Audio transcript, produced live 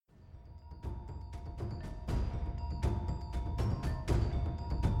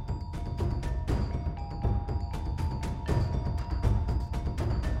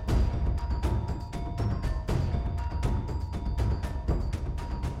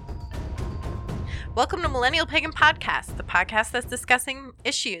Welcome to Millennial Pagan Podcast, the podcast that's discussing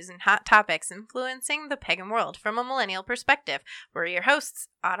issues and hot topics influencing the pagan world from a millennial perspective. We're your hosts,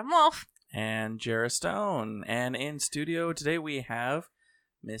 Autumn Wolf and Jarrah Stone. And in studio today we have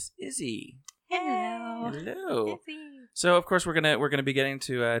Miss Izzy. Hello. Hello. Izzy. So of course we're gonna be getting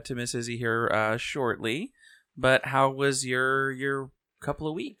to Miss Izzy here shortly. But how was your couple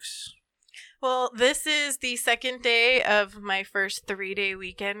of weeks? Well, this is the second day of my first 3-day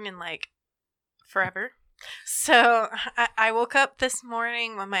weekend in forever. So I woke up this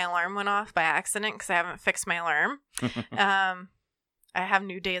morning when my alarm went off by accident because I haven't fixed my alarm. I have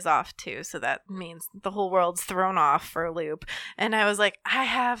new days off too, so that means the whole world's thrown off for a loop. And I was like, I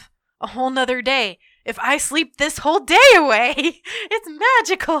have a whole nother day. If I sleep this whole day away, it's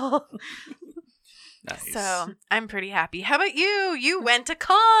magical. Nice. So I'm pretty happy. How about you? You went to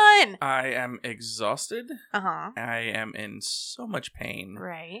con. I am exhausted. Uh-huh. I am in so much pain.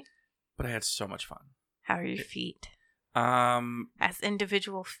 Right. But I had so much fun. How are your feet? As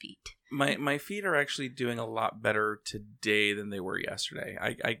individual feet. My feet are actually doing a lot better today than they were yesterday.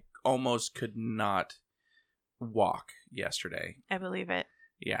 I almost could not walk yesterday. I believe it.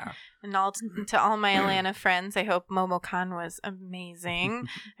 Yeah. And to all my Atlanta friends, I hope MomoCon was amazing.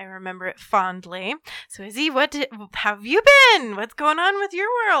 I remember it fondly. So Izzy, how have you been? What's going on with your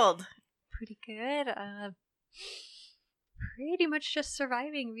world? Pretty good. Pretty much just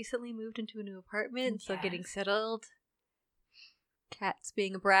surviving. Recently moved into a new apartment, so getting settled. Cat's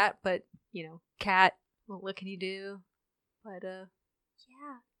being a brat, but, cat, well, what can you do? But,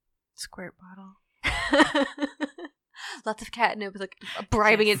 yeah. Squirt bottle. Lots of catnip,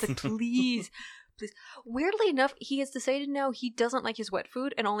 bribing it. It's like, please. Weirdly enough, he has decided now he doesn't like his wet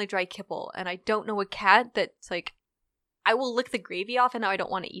food and only dry kibble. And I don't know a cat that's like, I will lick the gravy off and now I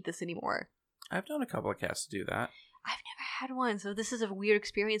don't want to eat this anymore. I've known a couple of cats to do that. I've never had one, so this is a weird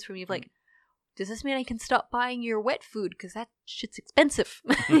experience for me. Of does this mean I can stop buying your wet food? Because that shit's expensive.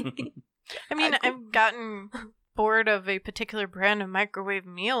 I mean, I've gotten bored of a particular brand of microwave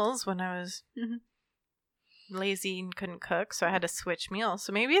meals when I was lazy and couldn't cook, so I had to switch meals.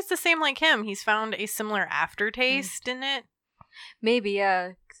 So maybe it's the same like him. He's found a similar aftertaste in it. Maybe,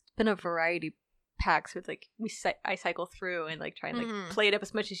 yeah. It's been a variety pack, so it's I cycle through and try and play it up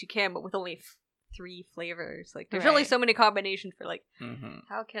as much as you can, but with only 3 flavors. There's really so many combinations for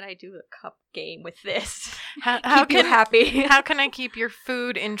how can I do a cup game with this? How keep you happy? How can I keep your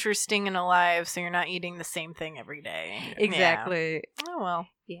food interesting and alive so you're not eating the same thing every day? Exactly. Yeah. Oh well.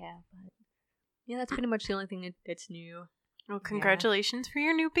 Yeah, but that's pretty much the only thing that's new. Well, congratulations for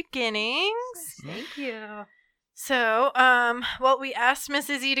your new beginnings. Thank you. So, we asked Miss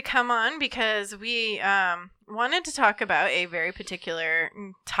Izzy to come on because we wanted to talk about a very particular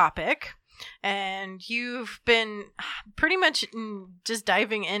topic. And you've been pretty much just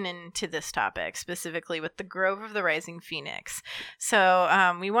diving into this topic, specifically with the Grove of the Rising Phoenix.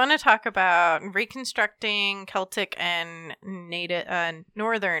 So we want to talk about reconstructing Celtic and native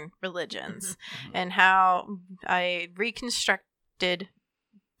northern religions and how a reconstructed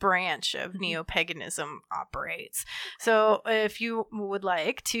branch of neo-paganism operates. So if you would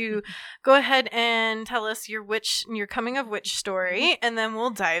like to go ahead and tell us your coming of witch story, and then we'll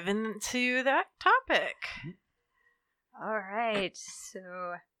dive into that topic. All right.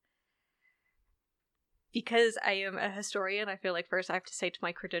 So because I am a historian, I feel like first I have to say to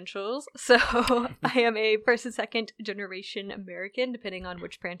my credentials. So I am a first and second generation American, depending on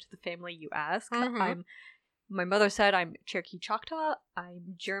which branch of the family you ask. My mother's side, I'm Cherokee Choctaw,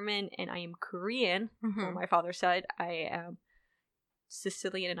 I'm German, and I am Korean. On my father's side, I am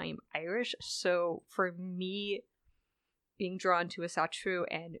Sicilian and I am Irish. So for me, being drawn to Asatru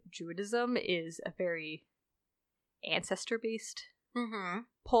and Druidism is a very ancestor-based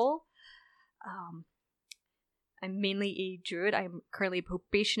pull. I'm mainly a Druid. I'm currently a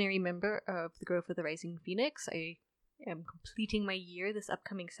probationary member of the Grove of the Rising Phoenix. I am completing my year this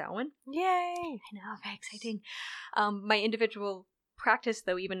upcoming Samhain. Yay! I know, very exciting. My individual practice,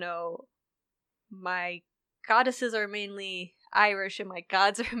 though, even though my goddesses are mainly Irish and my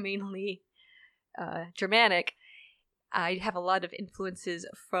gods are mainly Germanic, I have a lot of influences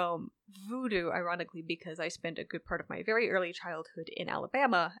from voodoo, ironically, because I spent a good part of my very early childhood in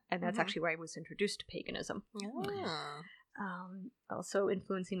Alabama, and that's actually where I was introduced to paganism. Yeah. Also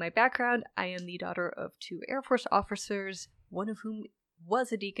influencing my background, I am the daughter of 2 Air Force officers, one of whom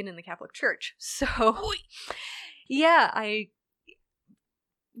was a deacon in the Catholic Church. So, yeah, I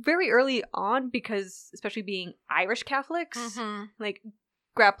very early on, because especially being Irish Catholics,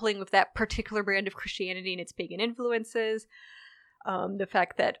 grappling with that particular brand of Christianity and its pagan influences, the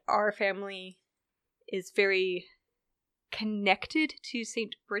fact that our family is very connected to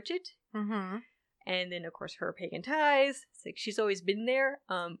Saint Bridget, And then, of course, her pagan ties. It's like she's always been there.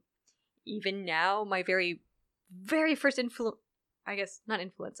 Even now, my very, very first incident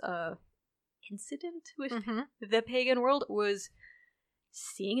with the pagan world was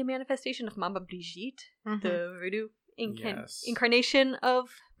seeing a manifestation of Mama Brigitte, the voodoo incarnation of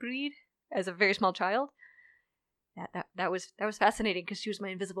Bride, as a very small child. That was fascinating because she was my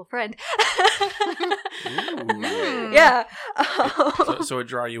invisible friend. Yeah. So it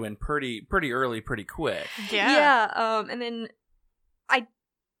draw you in pretty early, pretty quick. Yeah. And then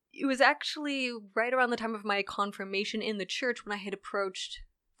it was actually right around the time of my confirmation in the church when I had approached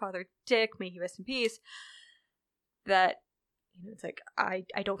Father Dick, may he rest in peace, that, you know, it's like, I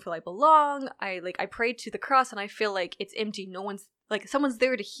don't feel I belong. I prayed to the cross and I feel like it's empty. No one's, like, someone's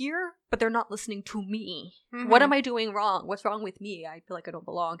there to hear, but they're not listening to me. What am I doing wrong? What's wrong with me? I feel like I don't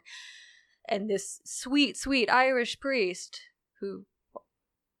belong. And this sweet, sweet Irish priest who,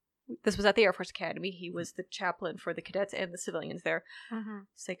 this was at the Air Force Academy. He was the chaplain for the cadets and the civilians there.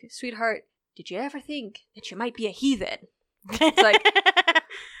 It's like, sweetheart, did you ever think that you might be a heathen? It's like,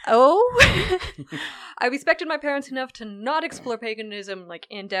 oh. I respected my parents enough to not explore paganism like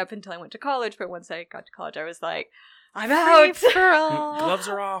in depth until I went to college, but once I got to college I was like, I'm out. Gloves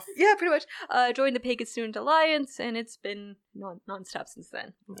are off. Yeah, pretty much. Joined the Pagan Student Alliance, and it's been non-stop since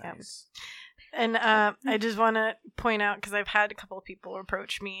then. Nice. And I just want to point out, because I've had a couple of people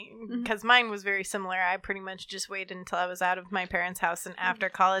approach me, because mine was very similar. I pretty much just waited until I was out of my parents' house and after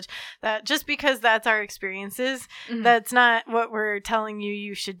college. That just because that's our experiences, that's not what we're telling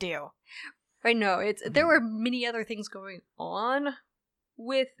you should do. I know. There were many other things going on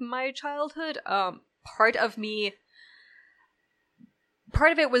with my childhood. Part of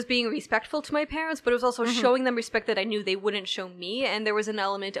it was being respectful to my parents, but it was also showing them respect that I knew they wouldn't show me. And there was an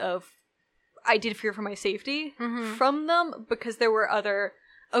element of, I did fear for my safety from them because there were other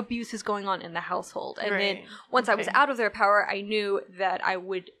abuses going on in the household. And then once I was out of their power, I knew that I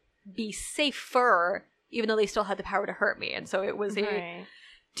would be safer, even though they still had the power to hurt me. And so it was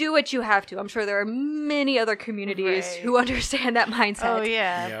do what you have to. I'm sure there are many other communities who understand that mindset. Oh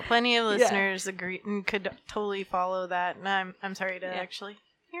yeah, plenty of listeners agree and could totally follow that. And I'm sorry to actually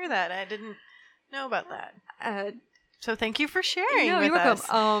hear that. I didn't know about that. So thank you for sharing. No, with you're us.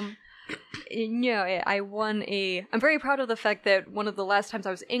 welcome. I'm very proud of the fact that one of the last times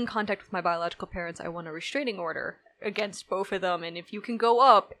I was in contact with my biological parents, I won a restraining order against both of them. And if you can go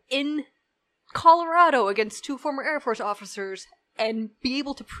up in Colorado against 2 former Air Force officers and be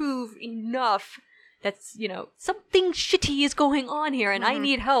able to prove enough that's, you know, something shitty is going on here and I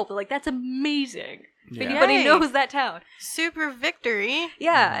need help, like, that's amazing. If anybody knows that town. Super victory.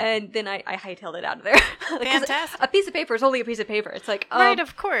 Yeah, and then I hightailed it out of there. Fantastic. A piece of paper is only a piece of paper. It's like, right,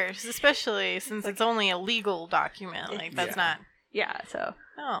 of course, especially since it's only a legal document. Like, that's not. Yeah, so.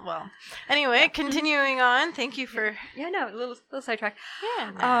 Oh, well. Anyway, continuing on. Thank you for. Yeah, no, a little sidetrack.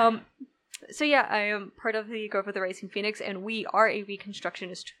 Yeah. No. So yeah, I am part of the Grove of the Rising Phoenix, and we are a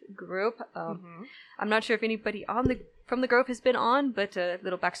Reconstructionist group. I'm not sure if anybody from the Grove has been on, but a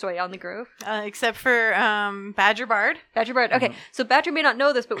little backstory on the Grove. Except for Badger Bard. Badger Bard. Okay, so Badger may not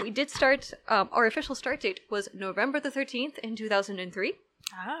know this, but we did start. Our official start date was November the 13th in 2003.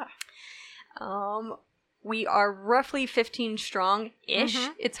 We are roughly 15 strong-ish.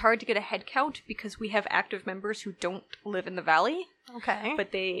 It's hard to get a head count because we have active members who don't live in the valley. Okay.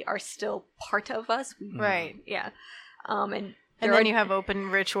 But they are still part of us. Right. Yeah. And then you have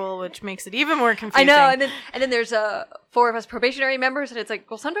open ritual, which makes it even more confusing. I know, and then there's 4 of us probationary members, and it's like,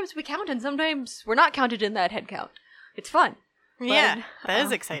 well, sometimes we count, and sometimes we're not counted in that head count. It's fun. Yeah, that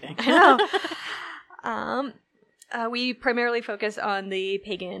is exciting. I know. We primarily focus on the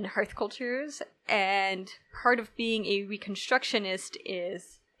pagan hearth cultures, and part of being a Reconstructionist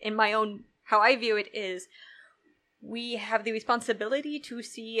is, in my own, how I view it is, we have the responsibility to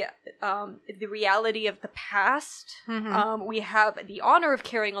see the reality of the past. We have the honor of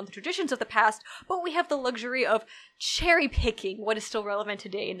carrying on the traditions of the past, but we have the luxury of cherry picking what is still relevant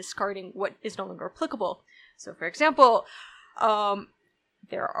today and discarding what is no longer applicable. So, for example,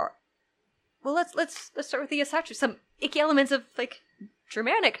 there are. Well, let's start with the Asatru. Some icky elements of, like,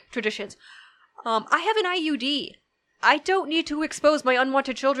 Germanic traditions. I have an IUD. I don't need to expose my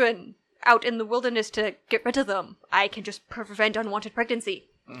unwanted children out in the wilderness to get rid of them. I can just prevent unwanted pregnancy.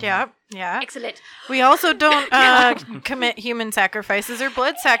 Yeah. Excellent. We also don't commit human sacrifices or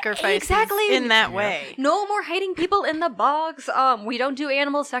blood sacrifices in that way. No more hiding people in the bogs. We don't do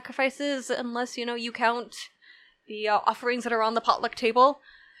animal sacrifices unless, you count the offerings that are on the potluck table.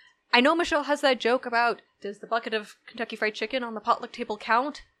 I know Michelle has that joke about, does the bucket of Kentucky Fried Chicken on the potluck table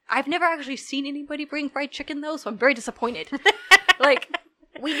count? I've never actually seen anybody bring fried chicken, though, so I'm very disappointed. Like,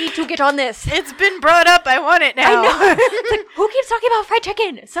 we need to get on this. It's been brought up. I want it now. I know. It's like, who keeps talking about fried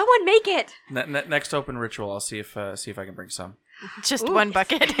chicken? Someone make it. Next open ritual, I'll see if I can bring some. Just one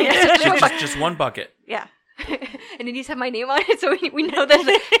bucket. just one bucket. Yeah. And it needs to have my name on it, so we know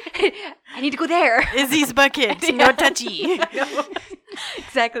that I need to go there. Izzy's bucket. No touchy.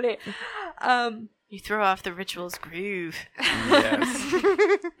 Exactly. You throw off the ritual's groove. Yes.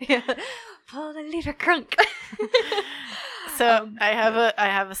 Yeah. Pull the leader crunk. So I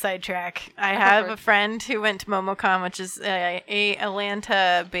have a sidetrack. I have a friend who went to MomoCon, which is a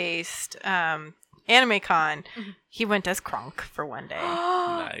Atlanta-based anime con. Mm-hmm. He went as Kronk for one day.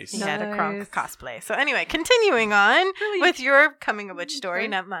 Nice. He had a Kronk cosplay. So anyway, continuing on with your coming of which story,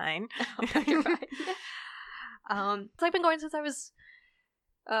 not mine. You're fine. So I've been going since I was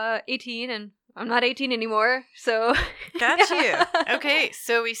 18, and I'm not 18 anymore, so... Got you. Okay,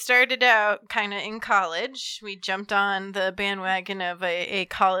 so we started out kind of in college. We jumped on the bandwagon of a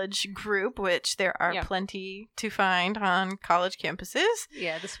college group, which there are plenty to find on college campuses.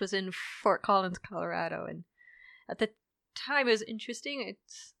 Yeah, this was in Fort Collins, Colorado, and at the time it was interesting.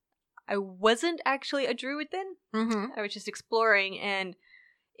 I wasn't actually a druid then. Mm-hmm. I was just exploring, and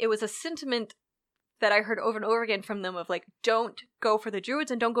it was a sentiment that I heard over and over again from them of like, don't go for the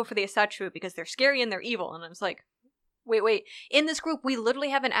druids and don't go for the Asatru because they're scary and they're evil. And I was like, wait. In this group, we literally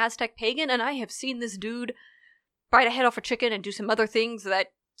have an Aztec pagan, and I have seen this dude bite a head off a chicken and do some other things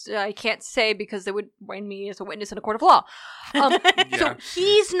that I can't say because they would bring me as a witness in a court of law. So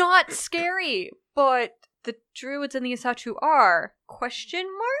he's not scary, but the druids and the Asatru are? Question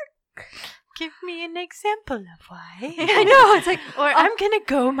mark? Give me an example of why. I know, it's like, or I'm gonna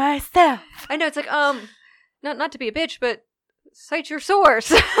go myself. I know, it's like, not to be a bitch, but cite your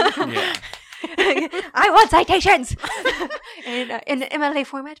source. Yeah. I want citations. In MLA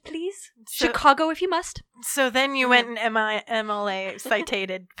format, please. So, Chicago, if you must. So then you went and MLA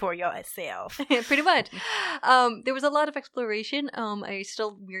cited for yourself. Yeah, pretty much. There was a lot of exploration. I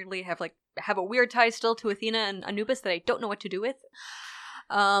still weirdly have a weird tie still to Athena and Anubis that I don't know what to do with.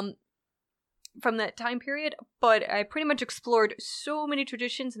 From that time period, but I pretty much explored so many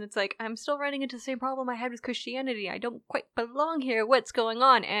traditions, and it's like, I'm still running into the same problem I had with Christianity. I don't quite belong here. What's going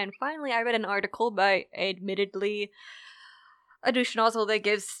on? And finally, I read an article by, admittedly, a douche nozzle that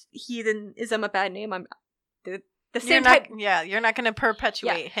gives heathenism a bad name. I'm the same type. Yeah, you're not going to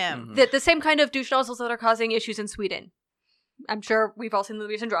perpetuate him. Mm-hmm. The same kind of douche nozzles that are causing issues in Sweden. I'm sure we've all seen the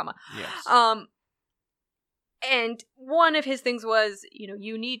recent drama. Yes. And one of his things was,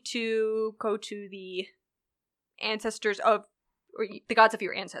 you need to go to the ancestors or the gods of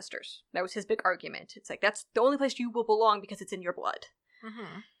your ancestors. That was his big argument. It's like, that's the only place you will belong because it's in your blood.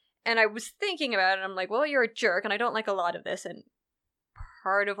 Mm-hmm. And I was thinking about it, and I'm like, well, you're a jerk, and I don't like a lot of this. And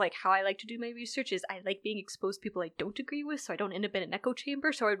part of how I like to do my research is I like being exposed to people I don't agree with, so I don't end up in an echo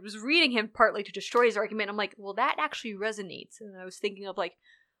chamber. So I was reading him partly to destroy his argument. I'm like, well, that actually resonates. And I was thinking of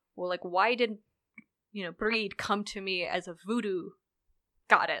why did Breed come to me as a voodoo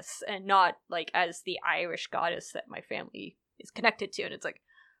goddess and not as the Irish goddess that my family is connected to? And it's like,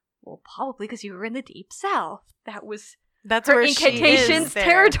 well, probably because you were in the deep south. That's her where incantations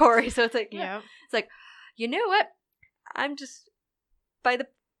territory. So it's like, yeah. It's like, you know what? I'm just, by the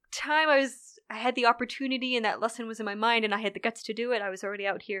time I had the opportunity and that lesson was in my mind and I had the guts to do it, I was already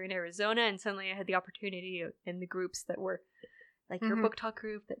out here in Arizona, and suddenly I had the opportunity in the groups that were your book talk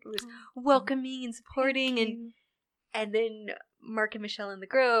group that was welcoming and supporting, and then Mark and Michelle in the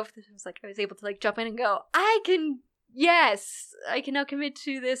Grove. It was I was able to jump in and go, I can now commit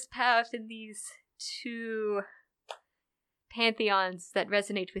to this path in these two pantheons that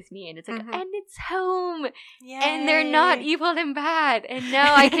resonate with me, and it's and it's home. Yay. And they're not evil and bad, and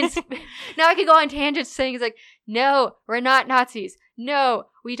now I can go on tangents saying no, we're not Nazis, no,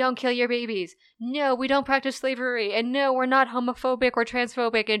 we don't kill your babies, no, we don't practice slavery, and no, we're not homophobic or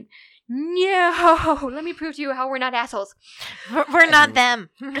transphobic, and no, let me prove to you how we're not assholes. We're not them.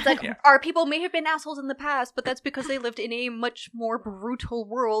 It's our people may have been assholes in the past, but that's because they lived in a much more brutal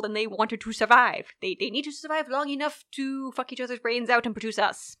world and they wanted to survive. They need to survive long enough to fuck each other's brains out and produce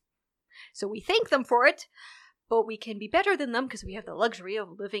us. So we thank them for it, but we can be better than them because we have the luxury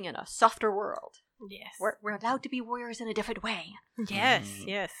of living in a softer world. Yes. We're allowed to be warriors in a different way. Yes,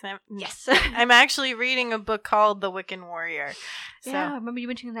 yes. Yes. I'm actually reading a book called The Wiccan Warrior. So, yeah, I remember you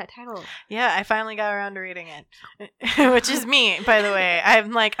mentioning that title. Yeah, I finally got around to reading it. Which is me, by the way.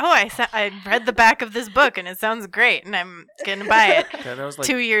 I'm I read the back of this book and it sounds great and I'm going to buy it. Yeah, that was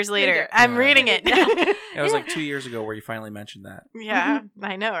 2 years later. I'm reading it. It was 2 years ago where you finally mentioned that. Yeah,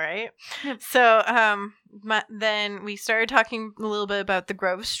 I know, right? So, then we started talking a little bit about the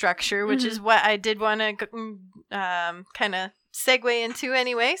Grove structure, which is what I did want to kind of segue into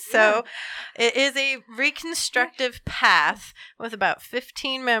anyway. So it is a reconstructive path with about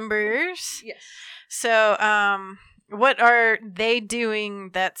 15 members. Yes. So, what are they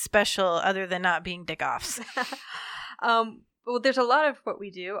doing that's special other than not being dick-offs? Well, there's a lot of what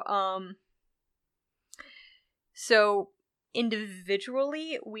we do. So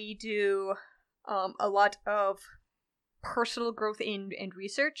individually, we do a lot of personal growth and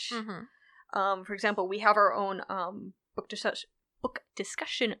research. Mm-hmm. For example, we have our own book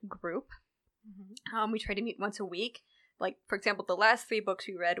discussion group. Mm-hmm. We try to meet once a week. Like, for example, the last 3 books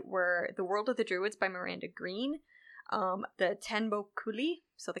we read were The World of the Druids by Miranda Green, the Tenbo Cooley,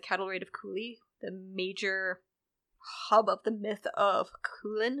 so the Cattle Raid of Cooley, the major hub of the myth of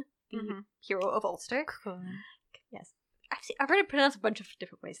Coolin, the hero of Ulster. Coolin. Yes. I've heard it pronounced a bunch of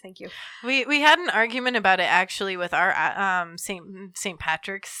different ways. Thank you. We had an argument about it actually with our St.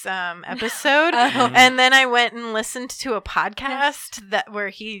 Patrick's episode, and then I went and listened to a podcast where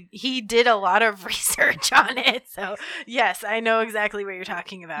he did a lot of research on it. So yes, I know exactly what you're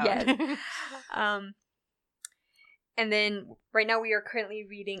talking about. Yes. And then right now we are currently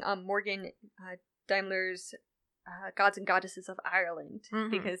reading Morgan Daimler's Gods and Goddesses of Ireland,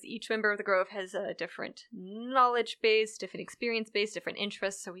 because each member of the Grove has a different knowledge base, different experience base, different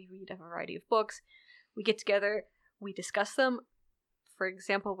interests, so we read a variety of books. We get together, we discuss them. For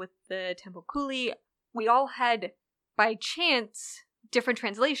example, with the Temple Cooley, we all had, by chance, different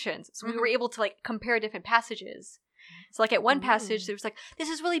translations, so we were able to, like, compare different passages. So, like, at one passage, there was like, this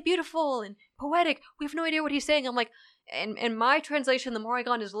is really beautiful and poetic, we have no idea what he's saying. I'm like, and my translation, the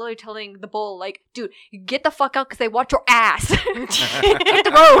Morrigan, is literally telling the bull, like, dude, get the fuck out because they want your ass. Hit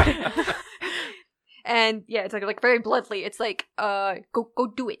the road. And yeah, it's like very bluntly, it's like,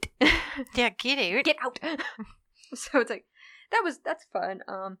 go do it. Yeah, get out. So it's like, that's fun.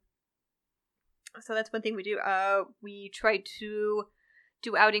 So that's one thing we do. We try to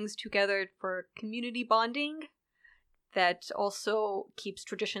do outings together for community bonding. That also keeps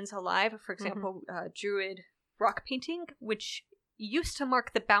traditions alive. For example, Druid rock painting, which used to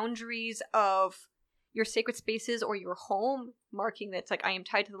mark the boundaries of your sacred spaces or your home, marking that it's like, I am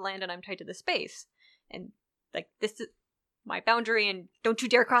tied to the land and I'm tied to the space. And like, this is my boundary and don't you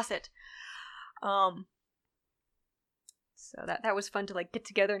dare cross it. So that was fun to like get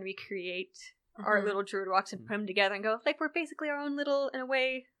together and recreate our little Druid rocks and put them together and go, like, we're basically our own little, in a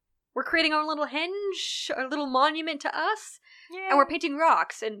way, we're creating our own little henge, our little monument to us. Yeah. And we're painting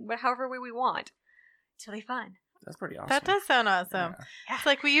rocks in however way we want. It's really fun. That's pretty awesome. That does sound awesome. Yeah. It's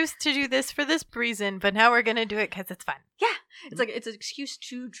like, we used to do this for this reason, but now we're going to do it because it's fun. Yeah. It's like, it's an excuse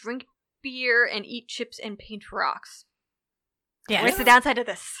to drink beer and eat chips and paint rocks. Yeah. Where's the downside of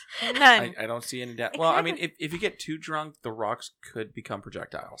this? None. I don't see any downside. Well, I mean, if you get too drunk, the rocks could become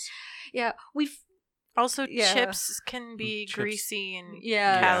projectiles. Yeah. Also, chips can be greasy and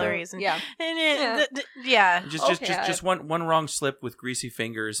calories. And, Just one wrong slip with greasy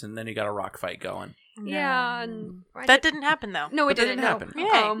fingers, and then you got a rock fight going. Yeah. That didn't happen, though. No, it didn't happen.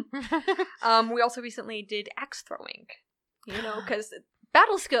 We also recently did axe throwing. You know, because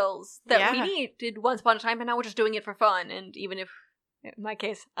battle skills that we needed once upon a time, and now we're just doing it for fun. And even if, in my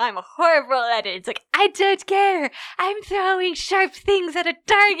case, I'm horrible at it, it's like, I don't care. I'm throwing sharp things at a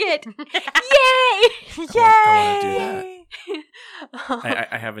target. Yay! Yay! I want to do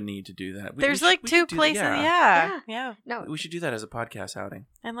that. I have a need to do that. There's like 2 places. Yeah. No, we should do that as a podcast outing.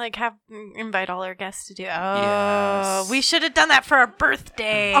 And like invite all our guests to do it. Oh, we should have done that for our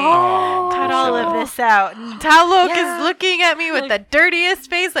birthday. Cut all of this out. Talok is looking at me with the dirtiest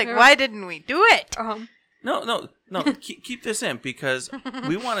face. Like, why didn't we do it? No. Keep this in, because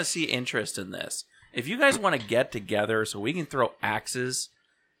we want to see interest in this. If you guys want to get together so we can throw axes,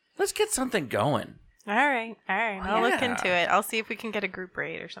 let's get something going. All right. I'll look into it. I'll see if we can get a group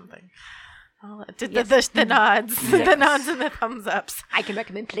raid or something. The nods. Yes. The nods and the thumbs ups. I can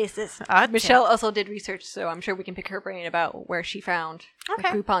recommend places. Michelle also did research, so I'm sure we can pick her brain about where she found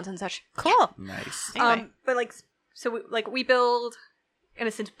Groupons and such. Cool. Nice. Anyway. But like, so we build, in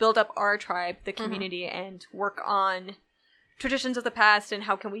a sense, build up our tribe, the community, and work on traditions of the past and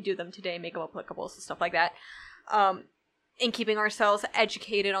how can we do them today, make them applicable, so stuff like that. In keeping ourselves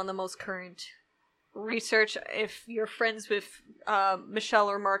educated on the most current research. If you're friends with Michelle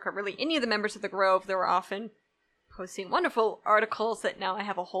or Mark or really any of the members of the Grove, they were often posting wonderful articles that now I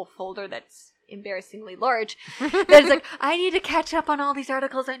have a whole folder that's embarrassingly large. That's like, I need to catch up on all these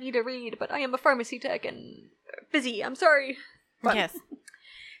articles I need to read, but I am a pharmacy tech and busy. I'm sorry. But, yes.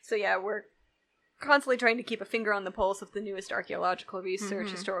 So yeah, we're constantly trying to keep a finger on the pulse of the newest archaeological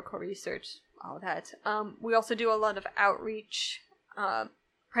research, historical research, all that. We also do a lot of outreach.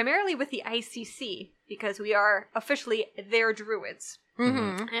 primarily with the ICC, because we are officially their druids.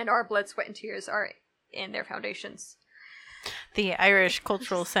 Mm-hmm. And our blood, sweat, and tears are in their foundations. The Irish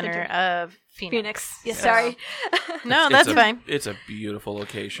Cultural Center of Phoenix. Yes, So- sorry. No, that's fine. It's a beautiful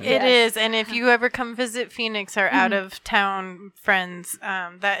location. It Yes. is, and if you ever come visit Phoenix or out of town friends,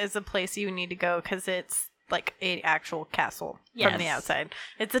 that is a place you need to go because it's like a actual castle from the Yes. outside.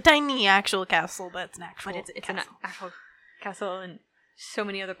 It's a tiny actual castle, but it's an actual. But it's an actual castle and so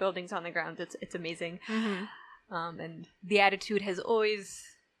many other buildings on the ground. It's amazing. Mm-hmm. And the attitude has always,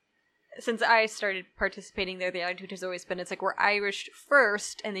 since I started participating there, the attitude has always been, it's like, we're Irish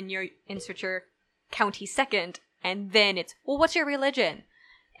first, and then you insert your county second, and then it's, well, what's your religion?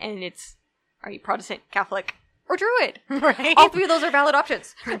 And it's, are you Protestant, Catholic, or Druid? Right. All three of those are valid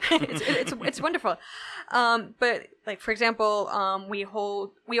options. It's wonderful. But like, for example,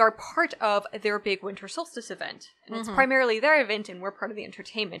 we are part of their big winter solstice event, and it's primarily their event, and we're part of the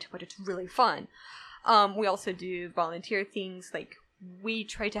entertainment, but it's really fun. We also do volunteer things, like we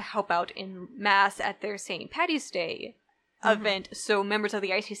try to help out in mass at their St. Paddy's Day event, so members of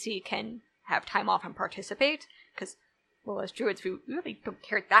the ICC can have time off and participate, because, well, as Druids, we really don't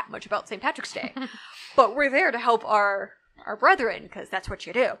care that much about St. Patrick's Day. But we're there to help our brethren, because that's what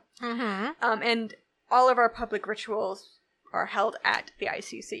you do. Mm-hmm. And all of our public rituals are held at the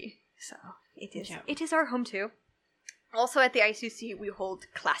ICC. So it is our home too. Also at the ICC, we hold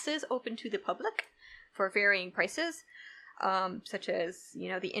classes open to the public for varying prices, such as,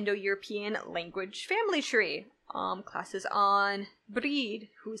 the Indo-European language family tree, classes on Breed,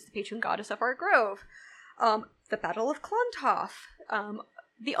 who is the patron goddess of our grove, the Battle of Clontarf,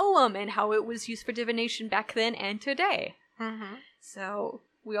 the Ogham, and how it was used for divination back then and today. Mm-hmm. So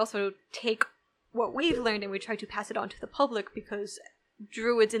we also take what we've learned and we try to pass it on to the public, because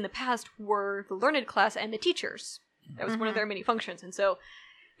Druids in the past were the learned class and the teachers. That was one of their many functions. And so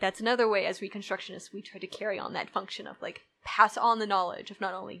that's another way, as Reconstructionists, we try to carry on that function of, like, pass on the knowledge of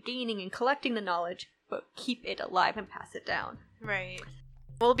not only gaining and collecting the knowledge, but keep it alive and pass it down. Right.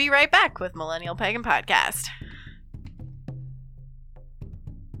 We'll be right back with Millennial Pagan Podcast.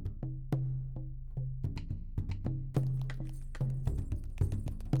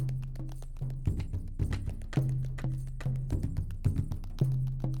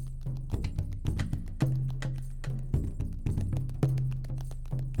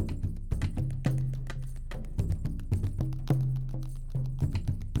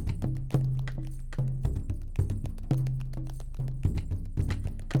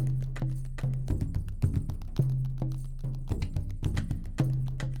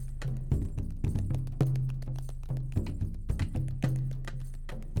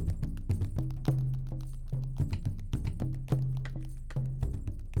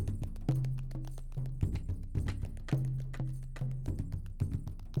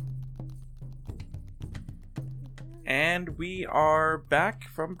 And we are back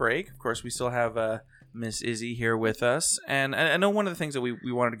from break. Of course, we still have Miss Izzy here with us. And I know one of the things that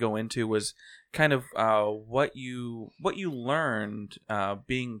we wanted to go into was kind of what you learned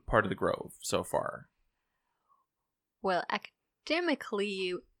being part of the Grove so far. Well,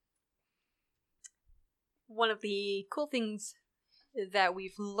 academically, one of the cool things that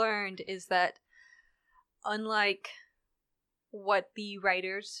we've learned is that, unlike what the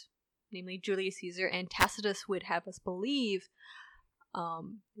writers, namely Julius Caesar and Tacitus, would have us believe,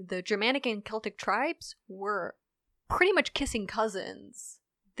 the Germanic and Celtic tribes were pretty much kissing cousins.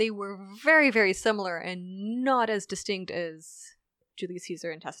 They were very, very similar and not as distinct as Julius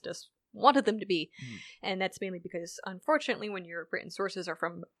Caesar and Tacitus wanted them to be. And that's mainly because, unfortunately, when your written sources are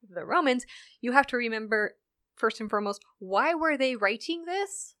from the Romans, you have to remember, first and foremost, why were they writing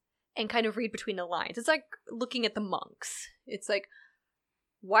this? And kind of read between the lines. It's like looking at the monks. It's like,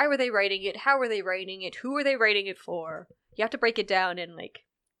 why were they writing it? How were they writing it? Who were they writing it for? You have to break it down and, like,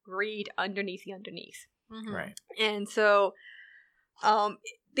 read underneath the underneath. Mm-hmm. Right. And so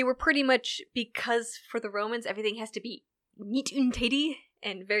they were pretty much, because for the Romans everything has to be neat and tidy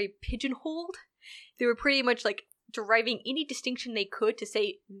and very pigeonholed, they were pretty much like deriving any distinction they could to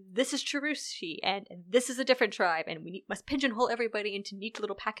say, this is Cherushi and this is a different tribe, and we must pigeonhole everybody into neat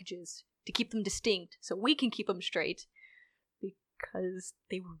little packages to keep them distinct so we can keep them straight, because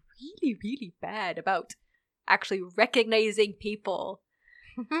they were really, really bad about actually recognizing people.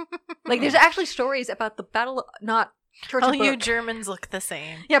 Like, there's actually stories about the battle, not All Teutoburg. you Germans look the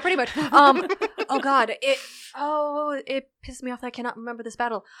same. Yeah, pretty much. Oh god, it pissed me off that I cannot remember this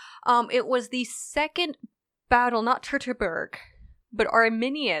battle. It was the second battle, not Teutoburg, but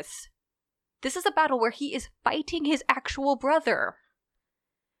Arminius. This is a battle where he is fighting his actual brother.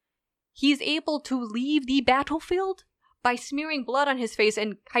 He's able to leave the battlefield, by smearing blood on his face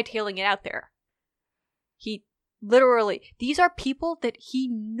and hightailing it out there. He literally, these are people that he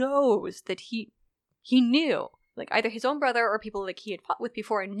knows, that he knew. Like, either his own brother or people like he had fought with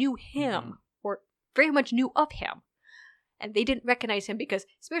before and knew him, or very much knew of him. And they didn't recognize him because,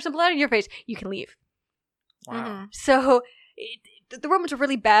 smear some blood on your face, you can leave. Wow. So, the Romans were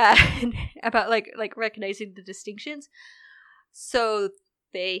really bad about, like recognizing the distinctions. So,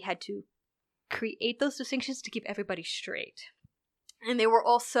 they had to create those distinctions to keep everybody straight. And they were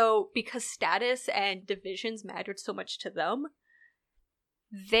also, because status and divisions mattered so much to them,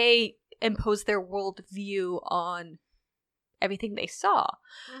 they imposed their worldview on everything they saw.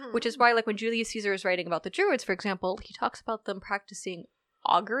 Which is why, like, when Julius Caesar is writing about the Druids, for example, he talks about them practicing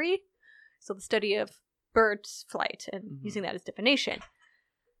augury, so the study of birds' flight, and using that as divination.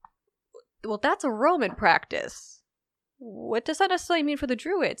 Well, that's a Roman practice. What does that necessarily mean for the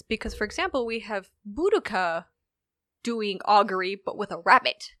Druids? Because, for example, we have Boudica doing augury, but with a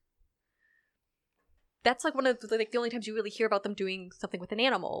rabbit. That's like one of the only times you really hear about them doing something with an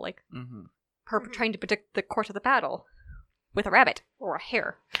animal, like trying to predict the course of the battle with a rabbit or a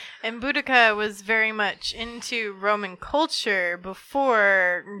hare. And Boudica was very much into Roman culture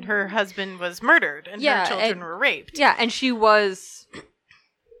before her husband was murdered and her children were raped. Yeah, and she was,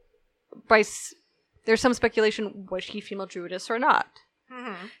 there's some speculation, was she female druidess or not?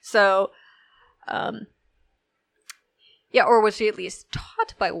 So, yeah, or was she at least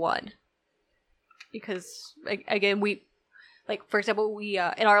taught by one? Because, again, for example, we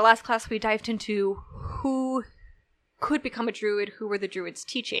in our last class, we dived into who could become a druid, who were the druids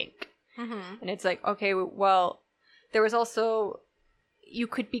teaching. And it's like, okay, well, there was also, you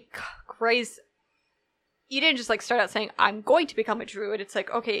could be raised, you didn't just, like, start out saying, I'm going to become a druid. It's like,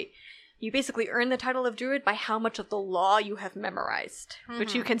 okay, you basically earn the title of druid by how much of the law you have memorized.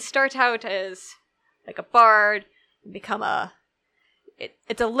 But you can start out as, like, a bard, and become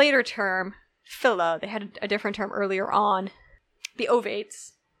it's a later term, Phila. They had a different term earlier on. The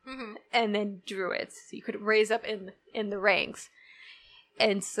Ovates. And then druids. So you could raise up in the ranks.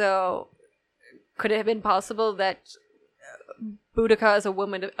 And so, could it have been possible that Boudica, as a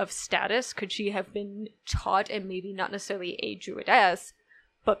woman of status, could she have been taught, and maybe not necessarily a druidess,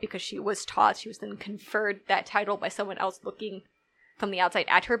 but because she was taught, she was then conferred that title by someone else looking from the outside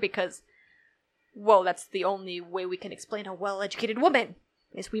at her, because, well, that's the only way we can explain a well-educated woman,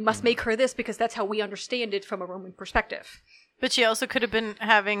 is we must make her this because that's how we understand it from a Roman perspective. But she also could have been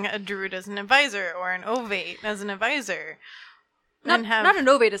having a druid as an advisor, or an ovate as an advisor. Not an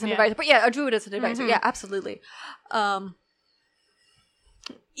ovate as an advisor, but yeah, a druid as an advisor. Yeah, absolutely.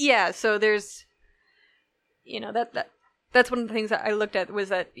 Yeah, so there's, that's one of the things that I looked at was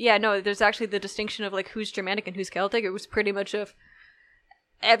that, there's actually the distinction of, like, who's Germanic and who's Celtic. It was pretty much of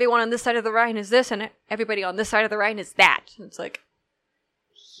everyone on this side of the Rhine is this, and everybody on this side of the Rhine is that. And it's like,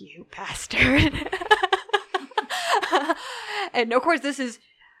 you bastard. And of course, this is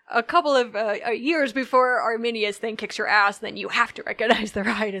a couple of years before Arminius then kicks your ass, then you have to recognize the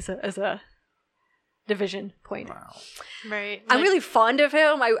Rhine as a division point. Wow. Right. I'm really fond of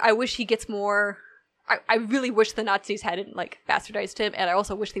him. I wish he gets more. I really wish the Nazis hadn't, like, bastardized him, and I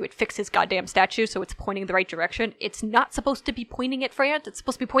also wish they would fix his goddamn statue so it's pointing the right direction. It's not supposed to be pointing at France. It's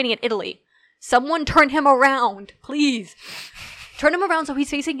supposed to be pointing at Italy. Someone turn him around, please. Turn him around so he's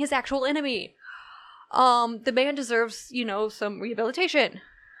facing his actual enemy. The man deserves, some rehabilitation.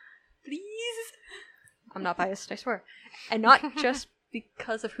 Please. I'm not biased, I swear. And not just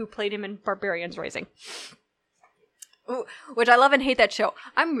because of who played him in Barbarians Rising. Ooh, which I love and hate that show.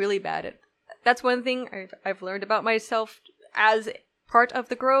 I'm really bad at. That's one thing I've learned about myself as part of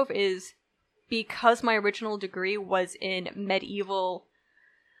the Grove is because my original degree was in medieval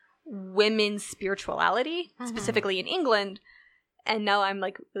women's spirituality, specifically in England, and now I'm,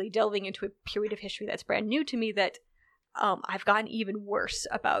 like, really delving into a period of history that's brand new to me, that I've gotten even worse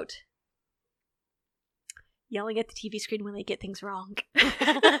about yelling at the TV screen when they get things wrong.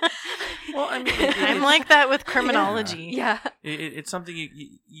 Well, I mean, I'm like that with criminology. Yeah. It's something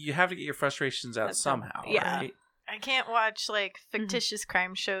you have to get your frustrations out somehow. Yeah. Right? I can't watch, like, fictitious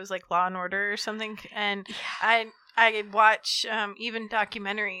crime shows like Law and Order or something, and I watch even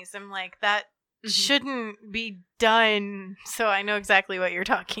documentaries. I'm like, that shouldn't be done. So I know exactly what you're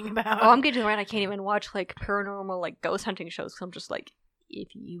talking about. Oh, I'm getting around. I can't even watch, like, paranormal, like, ghost hunting shows. Cause I'm just like, if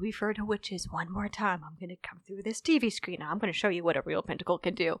you refer to witches one more time, I'm going to come through this TV screen. I'm going to show you what a real pentacle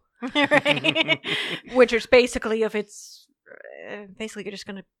can do. Right. Which is basically, if it's basically you're just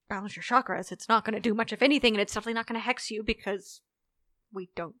going to balance your chakras. It's not going to do much of anything, and it's definitely not going to hex you because we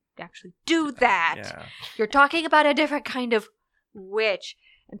don't actually do that. Yeah. You're talking about a different kind of witch.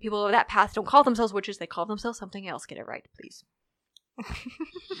 And people of that path don't call themselves witches, they call themselves something else. Get it right, please.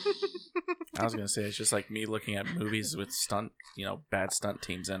 I was gonna say it's just like me looking at movies with bad stunt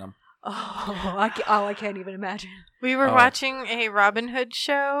teams in them. I can't even imagine. We were watching a Robin Hood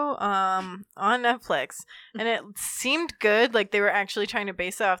show on Netflix, and it seemed good. Like they were actually trying to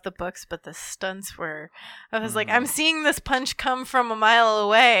base it off the books, but the stunts were. I was like, I'm seeing this punch come from a mile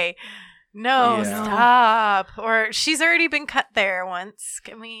away. No, stop! Or she's already been cut there once.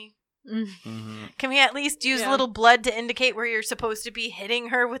 Can we? Mm-hmm. Can we at least use a little blood to indicate where you're supposed to be hitting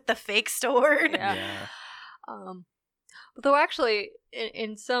her with the fake sword? Yeah. Though actually,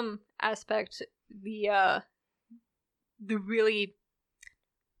 in some aspect, the really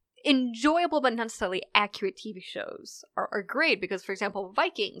enjoyable but not necessarily accurate TV shows are great because, for example,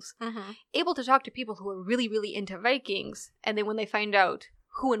 Vikings, able to talk to people who are really, really into Vikings, and then when they find out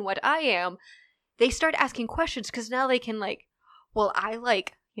who and what I am, they start asking questions because now they can I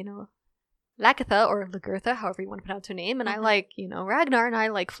like, Lagertha or Lagertha, however you want to pronounce her name, and I like, Ragnar, and I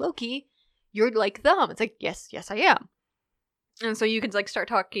like Floki. You're like them. It's like, yes, I am. And so you can start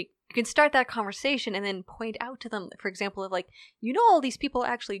talking, you can start that conversation and then point out to them, for example, of all these people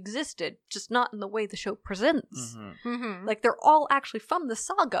actually existed, just not in the way the show presents. Like they're all actually from the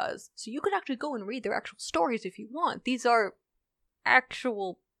sagas, so you could actually go and read their actual stories if you want. These are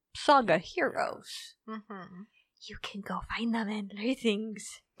actual saga heroes. You can go find them and learn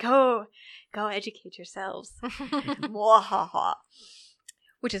things. Go educate yourselves.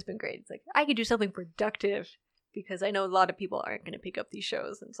 Which has been great. It's like, I could do something productive because I know a lot of people aren't going to pick up these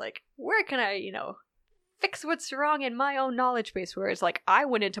shows. And it's like, where can I, fix what's wrong in my own knowledge base? Whereas, I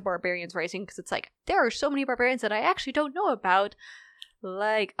went into Barbarians Rising because it's like, there are so many barbarians that I actually don't know about.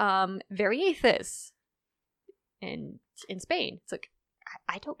 Like, Variathus in Spain. It's like,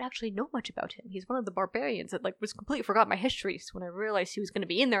 I don't actually know much about him. He's one of the barbarians that was completely forgot my history. So when I realized he was going to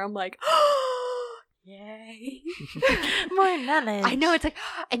be in there, I'm like, yay. More knowledge. I know, it's like,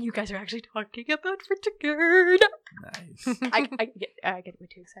 and you guys are actually talking about Vortigern. Nice. I get way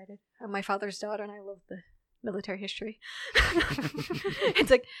too excited. I'm my father's daughter and I love the military history. It's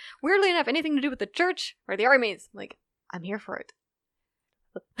like, weirdly enough, anything to do with the church or the armies, I'm like, I'm here for it.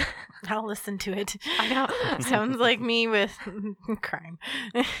 I'll listen to it. I know. Sounds like me with crime.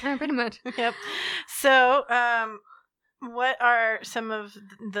 Pretty much. Yep. So, what are some of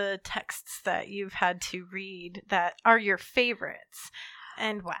the texts that you've had to read that are your favorites,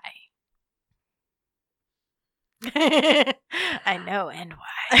 and why? I know, and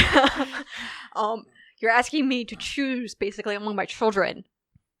why. You're asking me to choose basically among my children.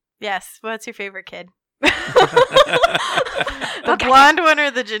 Yes. What's your favorite kid? The blonde one or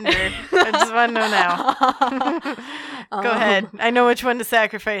the ginger? I just want to know now. Go ahead. I know which one to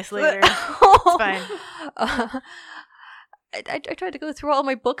sacrifice later. It's fine. I tried to go through all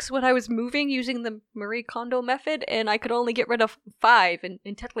my books when I was moving using the Marie Kondo method, and I could only get rid of 5, and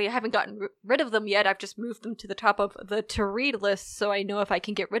technically I haven't gotten rid of them yet. I've just moved them to the top of the to-read list so I know if I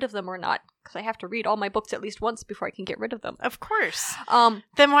can get rid of them or not, because I have to read all my books at least once before I can get rid of them. Of course.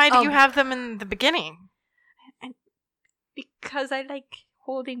 Then why do you have them in the beginning? Because I like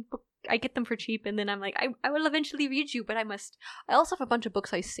holding books. I get them for cheap, and then I'm like, I will eventually read you, but I also have a bunch of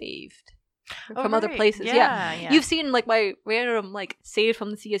books I saved from other places. Yeah. You've seen my random saved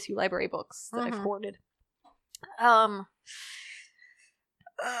from the CSU library books that I've hoarded. My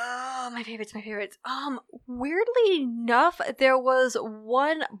favorites. Weirdly enough, there was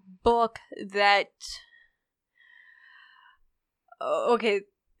one book that a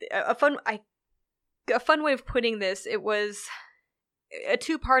fun way of putting this, it was a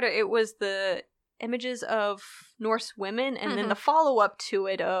 2-parter. It was the images of Norse women, and then the follow-up to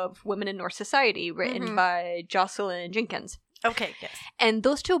it of Women in Norse Society, written by Jocelyn Jenkins. Okay, yes. And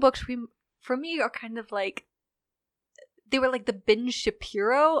those 2 books, for me, are kind of they were like the Ben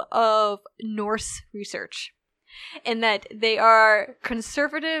Shapiro of Norse research, in that they are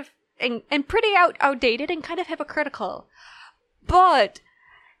conservative and pretty outdated and kind of hypocritical, but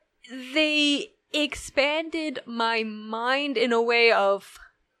they expanded my mind in a way of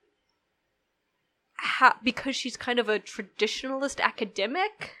because she's kind of a traditionalist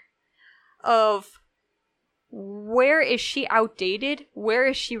academic, of where is she outdated, where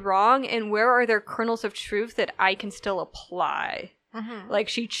is she wrong, and where are there kernels of truth that I can still apply.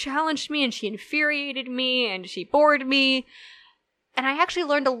 She challenged me, and she infuriated me, and she bored me, and I actually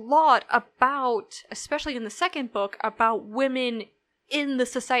learned a lot about, especially in the second book, about women in the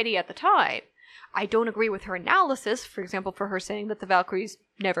society at the time. I don't agree with her analysis, for example, for her saying that the Valkyries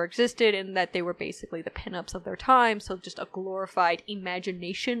never existed and that they were basically the pinups of their time, so just a glorified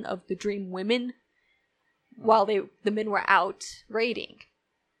imagination of the dream women while the men were out raiding.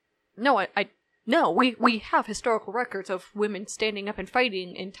 No, we have historical records of women standing up and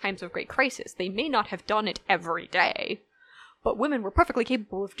fighting in times of great crisis. They may not have done it every day, but women were perfectly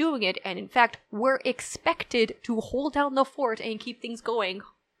capable of doing it, and in fact were expected to hold down the fort and keep things going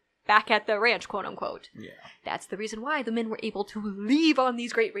back at the ranch, quote unquote. Yeah. That's the reason why the men were able to leave on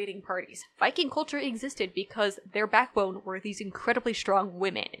these great raiding parties. Viking culture existed because their backbone were these incredibly strong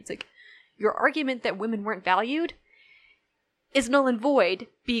women. It's like, your argument that women weren't valued is null and void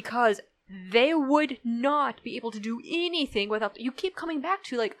because they would not be able to do anything without... You keep coming back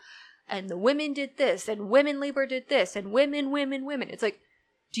to, like, and the women did this, and women labor did this, and women. It's like,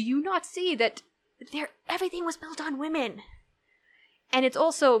 do you not see that everything was built on women? And it's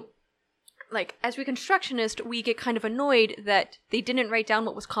also, like, as Reconstructionists, we get kind of annoyed that they didn't write down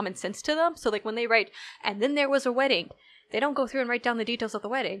what was common sense to them. So, like, when they write, and then there was a wedding, they don't go through and write down the details of the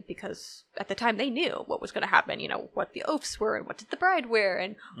wedding, because at the time they knew what was going to happen, you know, what the oaths were, and what did the bride wear,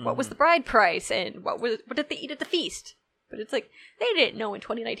 and what was the bride price, and what did they eat at the feast. But it's like, they didn't know in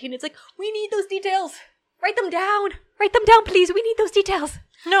 2019. It's like, we need those details. Write them down. Write them down, please. We need those details.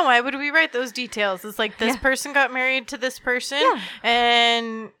 No, why would we write those details? It's like, this person got married to this person,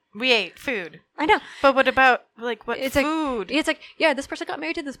 and we ate food. I know. But what about, like, what it's food? Like, it's like, yeah, this person got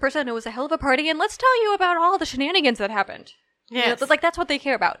married to this person, it was a hell of a party, and let's tell you about all the shenanigans that happened. Yes. You know, it's like, that's what they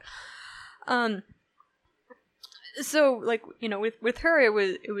care about. So, like, you know, with her, it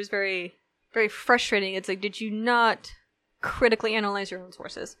was very, very frustrating. It's like, did you not critically analyze your own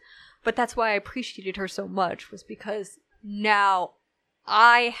sources? But that's why I appreciated her so much, was because now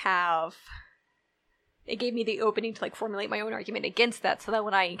it gave me the opening to, like, formulate my own argument against that, so that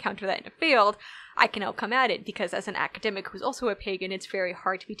when I encounter that in a field, I can now come at it, because as an academic who's also a pagan, it's very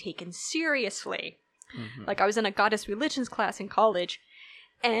hard to be taken seriously. Mm-hmm. Like, I was in a goddess religions class in college,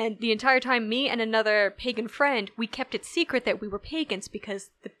 and the entire time, me and another pagan friend, we kept it secret that we were pagans,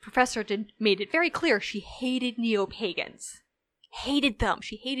 because the professor made it very clear she hated neo-pagans. Hated them.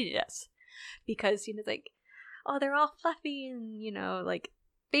 She hated us. Because, you know, like, oh, they're all fluffy, and, you know, like,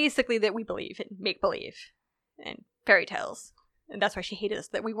 basically that we believe in make-believe and fairy tales. And that's why she hated us,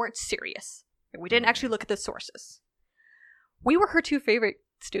 that we weren't serious. We didn't actually look at the sources. We were her two favorite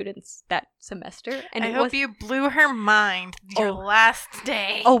students that semester. And I hope you blew her mind your last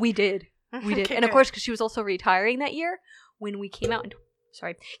day. Oh, we did. We did. Okay, and of good. course, because she was also retiring that year, when we came out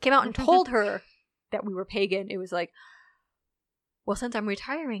and told her that we were pagan, it was like, well, since I'm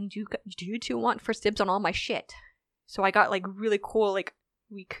retiring, do you two want first dibs on all my shit? So I got, like, really cool, like,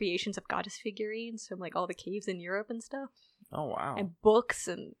 recreations of goddess figurines from, like, all the caves in Europe and stuff. Oh, wow. And books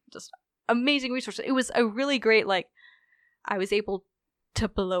and just amazing resources. It was a really great, like, I was able to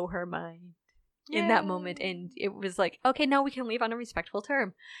blow her mind in that moment. And it was like, okay, now we can leave on a respectful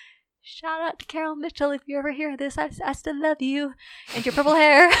term. Shout out to Carol Mitchell if you ever hear this. I still love you. And your purple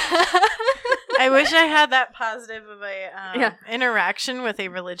hair. I wish I had that positive of a interaction with a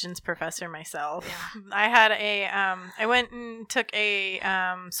religions professor myself. Yeah. I had I went and took a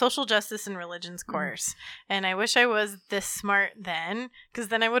social justice and religions course, and I wish I was this smart then, because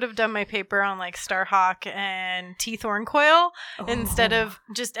then I would have done my paper on, like, Starhawk and T. Thorncoil instead of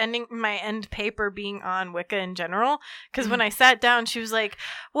just ending my end paper being on Wicca in general. Because when I sat down, she was like,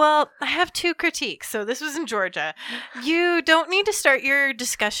 well, I have two critiques. So this was in Georgia. You don't need to start your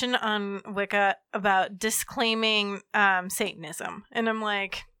discussion on Wicca about disclaiming Satanism. And I'm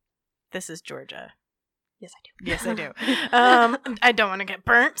like, this is Georgia. Yes, I do. Yes, I do. I don't want to get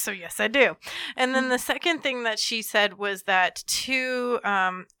burnt, so yes, I do. And then the second thing that she said was that two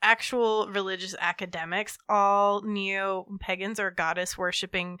actual religious academics, all neo-pagans or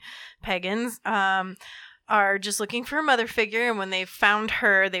goddess-worshipping pagans, are just looking for a mother figure, and when they've found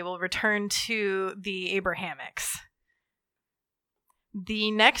her, they will return to the Abrahamics.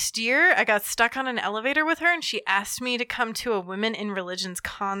 The next year, I got stuck on an elevator with her, and she asked me to come to a Women in Religions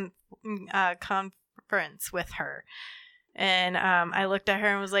conference with her. And I looked at her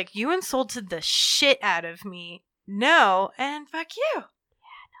and was like, you insulted the shit out of me. No, and fuck you. Yeah,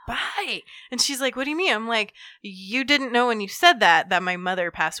 no. Bye. And she's like, what do you mean? I'm like, you didn't know when you said that my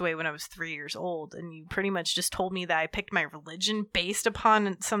mother passed away when I was 3 years old. And you pretty much just told me that I picked my religion based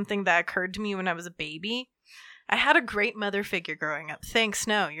upon something that occurred to me when I was a baby. I had a great mother figure growing up. Thanks,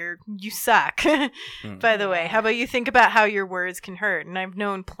 no, you suck. By the way, how about you think about how your words can hurt? And I've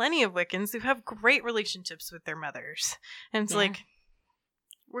known plenty of Wiccans who have great relationships with their mothers. And it's like,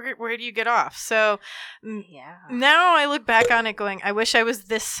 where do you get off? So now I look back on it going, I wish I was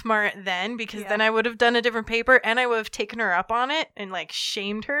this smart then, because then I would have done a different paper, and I would have taken her up on it and, like,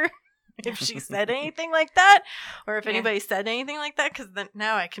 shamed her if she said anything like that, or if anybody said anything like that, because then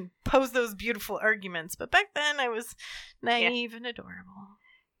now I can pose those beautiful arguments. But back then I was naive and adorable.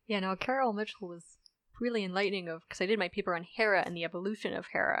 Yeah, no, Carol Mitchell was really enlightening because I did my paper on Hera and the evolution of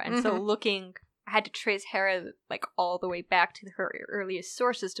Hera, and so I had to trace Hera like all the way back to her earliest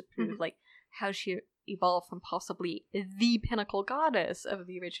sources to prove like how she evolved from possibly the pinnacle goddess of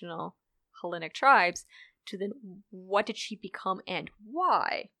the original Hellenic tribes to then what did she become and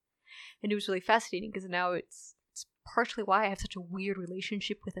why. And it was really fascinating because now it's partially why I have such a weird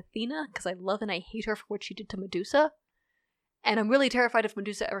relationship with Athena, because I love and I hate her for what she did to Medusa. And I'm really terrified if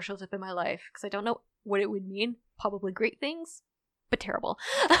Medusa ever shows up in my life, because I don't know what it would mean. Probably great things, but terrible.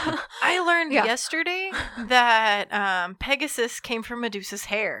 I learned yesterday that Pegasus came from Medusa's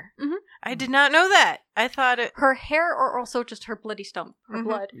hair. I did not know that. I thought it... Her hair or also just her bloody stump, her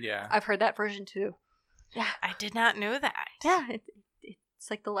blood. Yeah. I've heard that version too. Yeah. I did not know that. Yeah,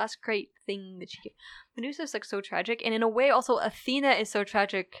 it's like the last great thing that she gave. Medusa's like so tragic, and in a way also Athena is so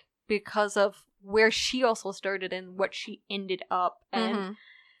tragic because of where she also started and what she ended up, and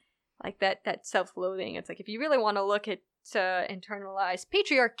like that self-loathing. It's like, if you really want to look at internalized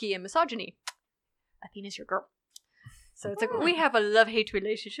patriarchy and misogyny, Athena's your girl. So it's like we have a love-hate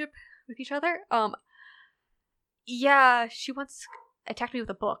relationship with each other. Yeah, she once attacked me with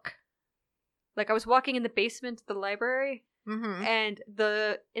a book. Like, I was walking in the basement of the library, and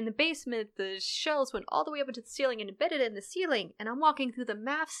in the basement, the shelves went all the way up into the ceiling and embedded in the ceiling, and I'm walking through the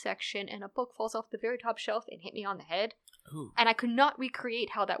math section, and a book falls off the very top shelf and hit me on the head. Ooh. And I could not recreate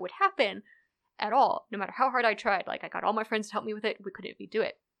how that would happen at all, no matter how hard I tried. Like, I got all my friends to help me with it, we couldn't do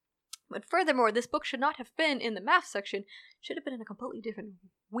it. But furthermore, this book should not have been in the math section, it should have been in a completely different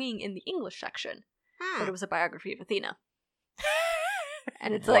wing in the English section. But it was a biography of Athena.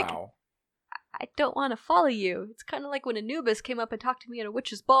 And it's like, I don't want to follow you. It's kind of like when Anubis came up and talked to me at a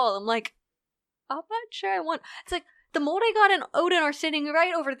witch's ball. I'm like, I'm not sure I want... It's like, the Mordenkainen and Odin are sitting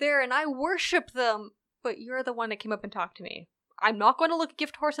right over there, and I worship them, but you're the one that came up and talked to me. I'm not going to look a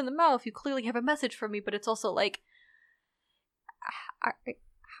gift horse in the mouth. You clearly have a message for me, but it's also like,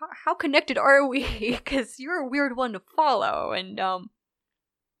 how connected are we? Because you're a weird one to follow, and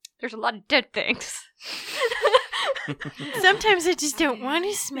there's a lot of dead things. Sometimes I just don't want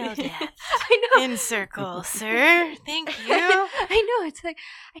to smell death. I know. In circles, sir. Thank you. I know. It's like,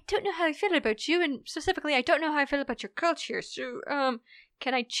 I don't know how I feel about you, and specifically, I don't know how I feel about your culture. So,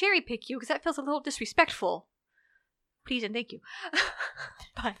 can I cherry pick you? Because that feels a little disrespectful. Please and thank you.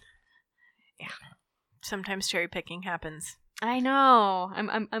 But yeah, sometimes cherry picking happens. I know.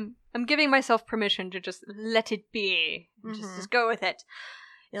 I'm giving myself permission to just let it be. Just go with it.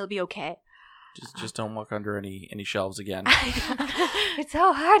 It'll be okay. Just don't walk under any shelves again. It's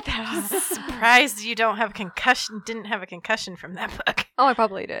so hard though. Surprised you didn't have a concussion from that book. Oh, I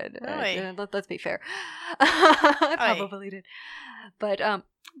probably did. Let's be fair. I probably did. But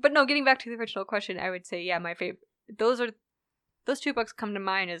no, getting back to the original question, I would say, yeah, my favorite. Those two books come to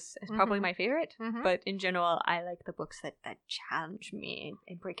mind as probably my favorite. But in general, I like the books that challenge me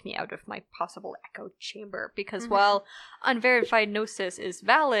and break me out of my possible echo chamber. Because while unverified gnosis is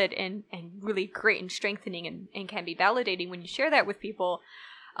valid and really great and strengthening and can be validating when you share that with people,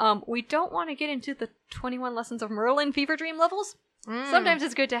 we don't want to get into the 21 Lessons of Merlin fever dream levels. Sometimes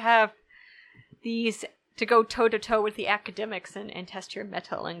it's good to have these, to go toe-to-toe with the academics and test your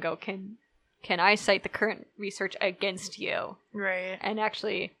mettle and go, can I cite the current research against you? Right. And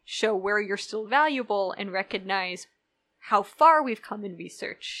actually show where you're still valuable and recognize how far we've come in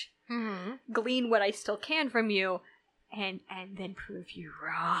research. Glean what I still can from you and then prove you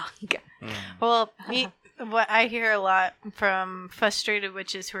wrong. Well, what I hear a lot from frustrated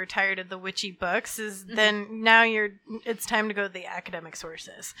witches who are tired of the witchy books is then now it's time to go to the academic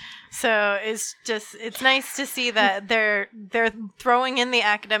sources. So it's nice to see that they're throwing in the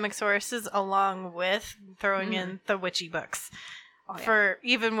academic sources along with throwing in the witchy books for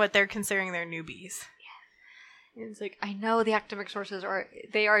even what they're considering their newbies. It's like, I know the academic sources are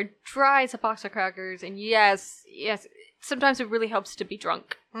dry as a box of crackers, and yes, sometimes it really helps to be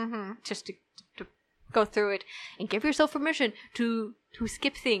drunk, just to go through it and give yourself permission to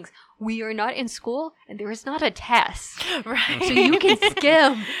skip things. We are not in school, and there is not a test, right? So you can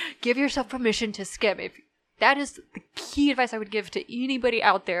skim. Give yourself permission to skim. If that is the key advice I would give to anybody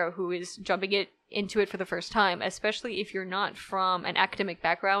out there who is jumping into it for the first time, especially if you're not from an academic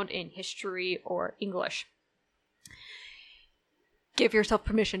background in history or English. Give yourself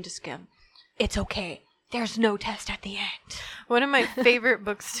permission to skim. It's okay. There's no test at the end. One of my favorite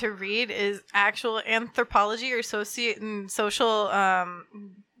books to read is actual anthropology or social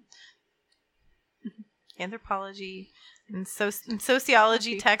anthropology and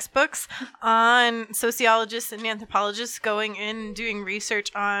sociology textbooks on sociologists and anthropologists going in and doing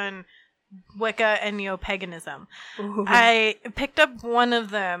research on Wicca and neo-paganism. Ooh. I picked up one of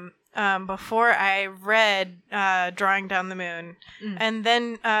them before I read Drawing Down the Moon. And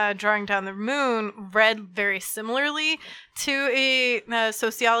then Drawing Down the Moon read very similarly to a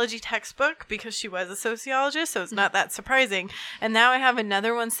sociology textbook because she was a sociologist, so it's not that surprising. And now I have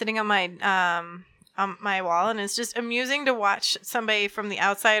another one sitting on my wall, and it's just amusing to watch somebody from the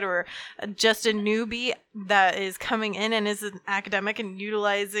outside or just a newbie that is coming in and is an academic and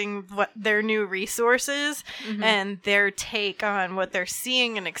utilizing their new resources and their take on what they're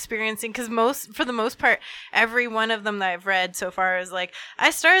seeing and experiencing. Because for the most part, every one of them that I've read so far is like,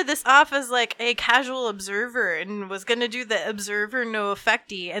 I started this off as like a casual observer and was going to do the observer no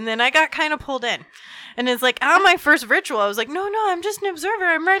effecty, and then I got kind of pulled in. And it's like, on my first ritual, I was like, no, I'm just an observer.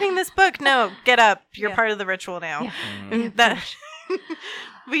 I'm writing this book. No, get up. You're part of the ritual now. Yeah. And that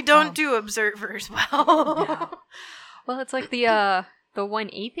we don't do observers well. No. Well, it's like the one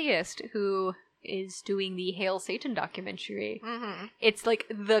atheist who is doing the Hail Satan documentary. It's like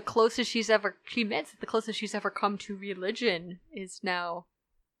the closest she's ever come to religion is now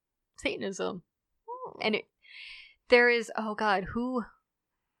Satanism. And there is, oh God, who...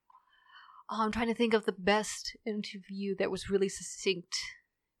 Oh, I'm trying to think of the best interview that was really succinct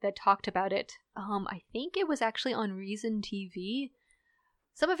that talked about it. I think it was actually on Reason TV.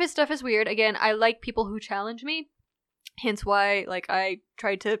 Some of his stuff is weird. Again, I like people who challenge me. Hence why, like, I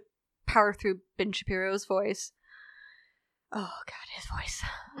tried to power through Ben Shapiro's voice. Oh, God, his voice.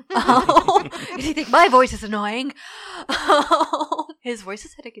 If you think my voice is annoying, his voice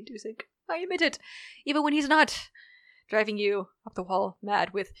is headache-inducing. I admit it. Even when he's not driving you up the wall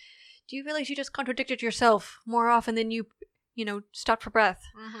mad with... Do you realize you just contradicted yourself more often than you stopped for breath?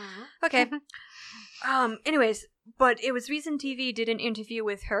 Okay. Anyways, but it was Reason TV did an interview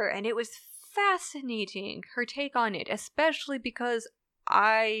with her, and it was fascinating, her take on it, especially because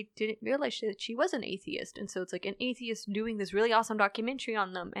I didn't realize that she was an atheist. And so it's like an atheist doing this really awesome documentary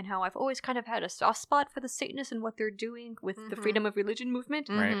on them, and how I've always kind of had a soft spot for the Satanists and what they're doing with the freedom of religion movement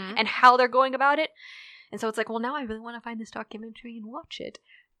and how they're going about it. And so it's like, well, now I really want to find this documentary and watch it.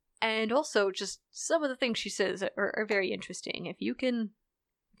 And also, just some of the things she says are very interesting. If you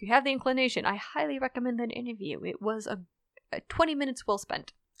have the inclination, I highly recommend that interview. It was a 20 minutes well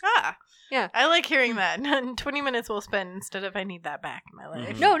spent. Ah, yeah. I like hearing that. 20 minutes well spent instead of I need that back in my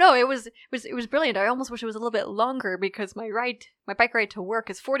life. No, it was brilliant. I almost wish it was a little bit longer because my bike ride to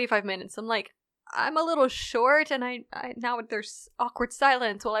work is 45 minutes. I'm like, I'm a little short, and I now there's awkward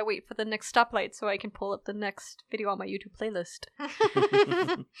silence while I wait for the next stoplight so I can pull up the next video on my YouTube playlist.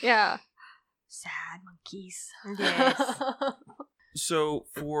 Yeah. Sad monkeys. Yes. So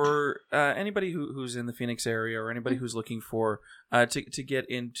for anybody who's in the Phoenix area or anybody who's looking for to get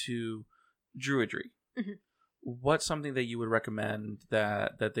into Druidry, what's something that you would recommend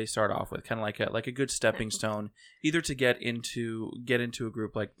that they start off with, kind of like a good stepping stone, either to get into a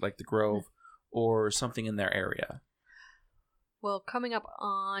group like the Grove or something in their area? Well, coming up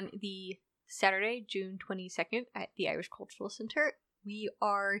on the Saturday, June 22nd at the Irish Cultural Center, we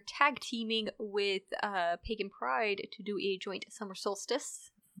are tag teaming with Pagan Pride to do a joint summer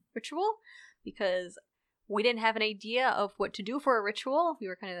solstice ritual because we didn't have an idea of what to do for a ritual. We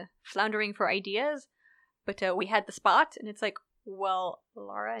were kind of floundering for ideas, but we had the spot, and it's like, well,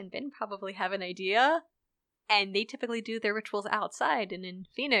 Laura and Ben probably have an idea, and they typically do their rituals outside, and in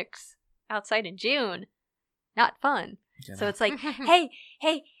Phoenix, outside in June, not fun. Yeah. So it's like, hey,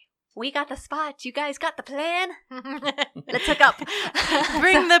 we got the spot. You guys got the plan? Let's hook up.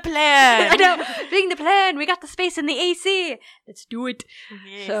 Bring the plan. I know. Bring the plan. We got the space in the AC. Let's do it.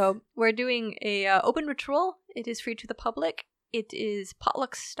 Yes. So we're doing a open ritual. It is free to the public. It is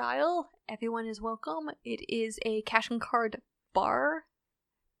potluck style. Everyone is welcome. It is a cash and card bar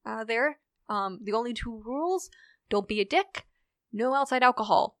there. The only 2 rules: don't be a dick. No outside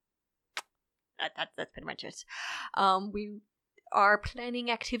alcohol. That's pretty much it. We are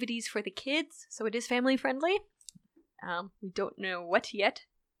planning activities for the kids, so it is family friendly. We don't know what yet.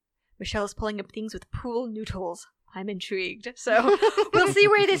 Michelle's pulling up things with pool noodles. I'm intrigued, so we'll see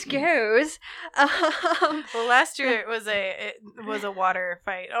where this goes. Well, last year it was a water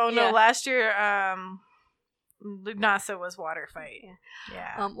fight. Oh no, yeah. Last year Lugnasa was water fight.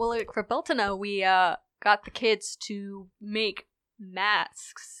 Yeah. Well, like for Beltana, we got the kids to make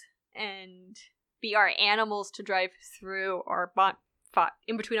masks and be our animals to drive through our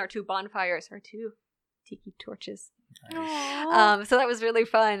in between our 2 bonfires, our 2 tiki torches. Nice. So that was really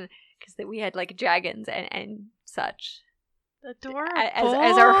fun because we had like dragons and such. Adorable.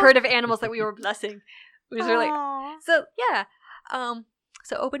 As our herd of animals that we were blessing. It was really so yeah.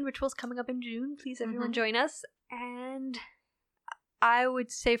 So open rituals coming up in June. Please everyone join us. And I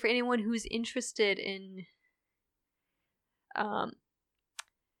would say for anyone who's interested in,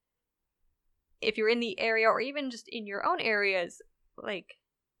 if you're in the area or even just in your own areas, like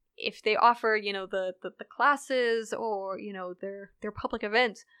if they offer, the classes or, their public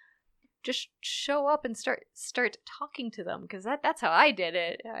events, just show up and start talking to them, because that's how I did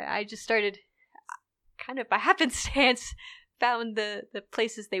it. I just started kind of by happenstance, found the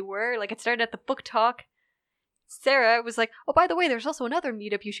places they were. Like, it started at the book talk. Sarah was like, oh, by the way, there's also another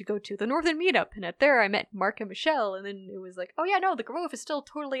meetup you should go to, the Northern Meetup. And at there I met Mark and Michelle, and then it was like, oh yeah, no, the Grove is still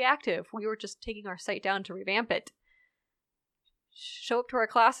totally active. We were just taking our site down to revamp it. Show up to our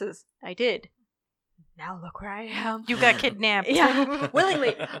classes. I did. Now look where I am. You got kidnapped. Yeah,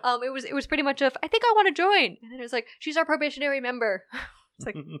 willingly. It was pretty much I think I want to join. And then it was like, she's our probationary member. It's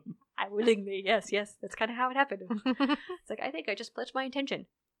like, I willingly, yes, that's kind of how it happened. It's like, I think I just pledged my intention.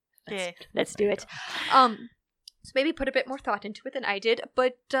 Let's do it. So maybe put a bit more thought into it than I did.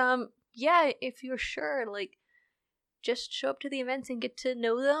 But yeah, if you're sure, like, just show up to the events and get to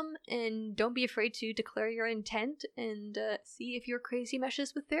know them, and don't be afraid to declare your intent and see if your crazy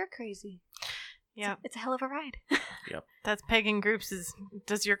meshes with their crazy. Yeah, it's a hell of a ride. Yep. That's Pagan Groups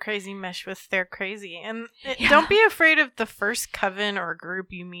does your crazy mesh with their crazy. And don't be afraid of the first coven or group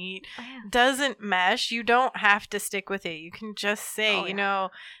you meet. Doesn't mesh. You don't have to stick with it. You can just say,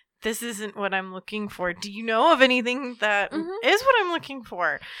 this isn't what I'm looking for. Do you know of anything that is what I'm looking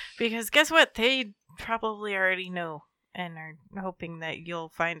for? Because guess what? They probably already know and are hoping that you'll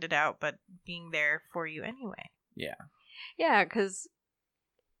find it out, but being there for you anyway. Yeah. Yeah, because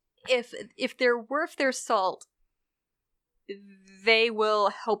if they're worth their salt, they will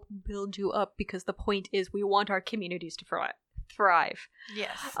help build you up, because the point is we want our communities to thrive.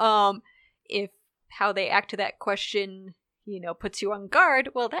 Yes. If how they act to that question, puts you on guard,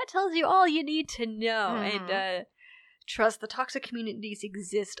 well, that tells you all you need to know. And trust, the toxic communities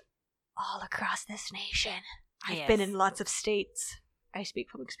exist all across this nation. I've been in lots of states. I speak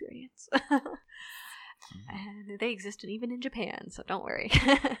from experience. And they exist even in Japan, so don't worry.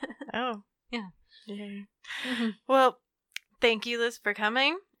 Oh. Yeah. Well, thank you, Liz, for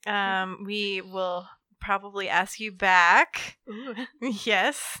coming. We will probably ask you back. Ooh.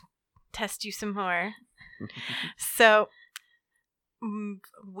 Yes. Test you some more. So,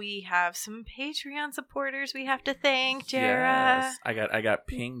 we have some Patreon supporters we have to thank, Jara. Yes. I got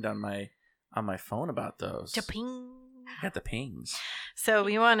pinged on my phone about those. Ping. I got the pings. So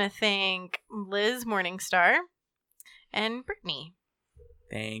we want to thank Liz Morningstar and Brittany.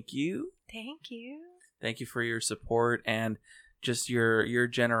 Thank you. Thank you. Thank you for your support and just your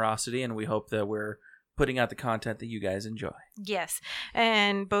generosity, and we hope that we're putting out the content that you guys enjoy. Yes,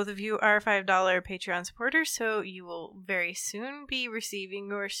 and both of you are $5 Patreon supporters, so you will very soon be receiving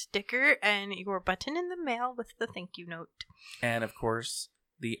your sticker and your button in the mail with the thank you note. And of course,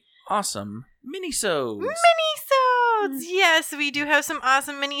 the awesome mini-sodes. Yes, we do have some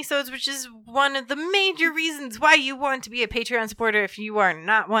awesome mini-sodes, which is one of the major reasons why you want to be a Patreon supporter if you are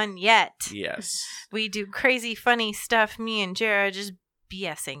not one yet. Yes. We do crazy funny stuff, me and Jara just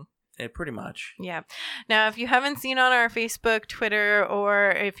BSing. Pretty much. Yeah. Now, if you haven't seen on our Facebook, Twitter,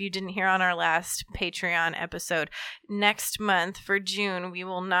 or if you didn't hear on our last Patreon episode, next month for June, we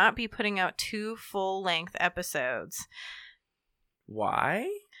will not be putting out 2 full-length episodes. Why?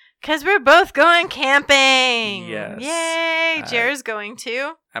 Because we're both going camping. Yes. Yay. Jara's going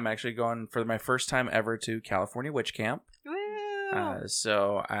too. I'm actually going for my first time ever to California Witch Camp. Woo.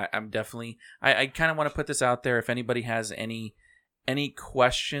 So I'm definitely... I kind of want to put this out there. If anybody has any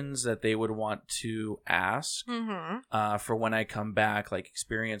questions that they would want to ask for when I come back, like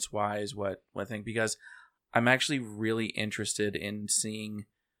experience-wise, what I think, because I'm actually really interested in seeing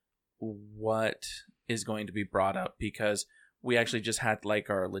what is going to be brought up, because we actually just had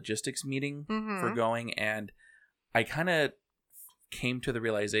like our logistics meeting for going, and I kind of came to the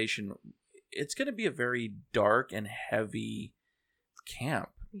realization it's going to be a very dark and heavy camp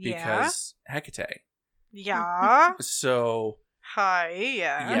because Hecate. Yeah. So hi.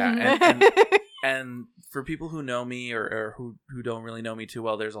 Yeah. And for people who know me or who don't really know me too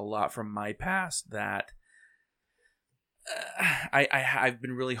well, there's a lot from my past that I've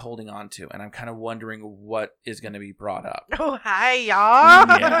been really holding on to, and I'm kind of wondering what is going to be brought up. Oh, hi,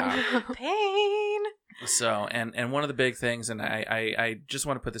 y'all. Yeah. Pain. So, and one of the big things, and I just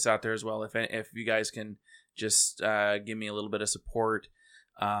want to put this out there as well, if you guys can just give me a little bit of support.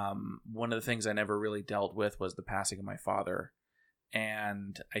 One of the things I never really dealt with was the passing of my father,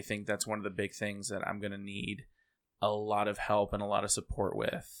 and I think that's one of the big things that I'm going to need a lot of help and a lot of support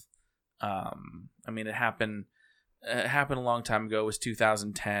with. I mean, it happened a long time ago. It was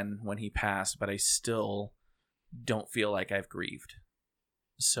 2010 when he passed, but I still don't feel like I've grieved.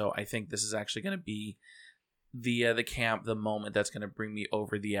 So I think this is actually going to be the camp, the moment that's going to bring me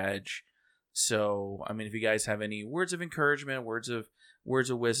over the edge. So, I mean, if you guys have any words of encouragement, words of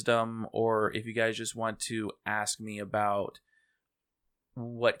wisdom, or if you guys just want to ask me about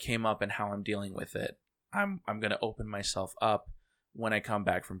what came up and how I'm dealing with it, I'm going to open myself up when I come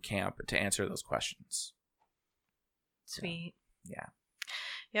back from camp to answer those questions. Sweet. So, yeah.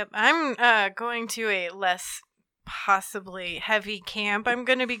 Yep. I'm going to a less possibly heavy camp. I'm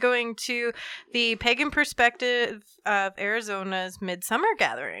going to be going to the Pagan Perspective of Arizona's Midsummer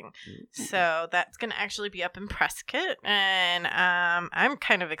Gathering. So that's going to actually be up in Prescott. And I'm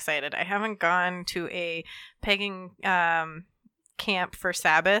kind of excited. I haven't gone to a pagan camp for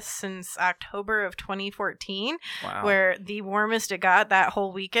Sabbath since October of 2014. Wow. Where the warmest it got that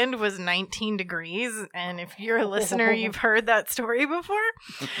whole weekend was 19 degrees. And if you're a listener, you've heard that story before.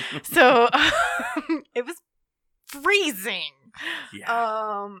 So it was freezing.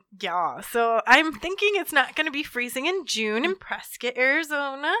 Yeah. So I'm thinking it's not going to be freezing in June in Prescott,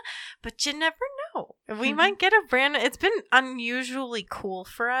 Arizona, but you never know. We might get a it's been unusually cool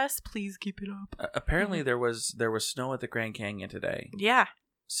for us. Please keep it up. Apparently there was snow at the Grand Canyon today. Yeah.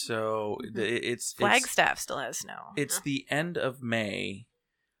 So it's Flagstaff still has snow. It's the end of May.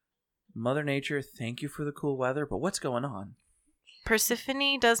 Mother Nature, thank you for the cool weather, but what's going on?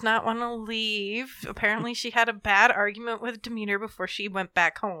 Persephone does not want to leave. Apparently, she had a bad argument with Demeter before she went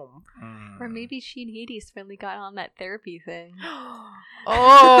back home. Or maybe she and Hades finally got on that therapy thing.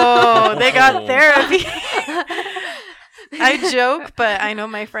 Oh, they got therapy. I joke, but I know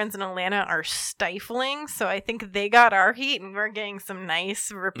my friends in Atlanta are stifling, so I think they got our heat and we're getting some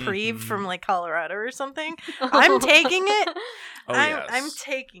nice reprieve from like Colorado or something. I'm taking it. I'm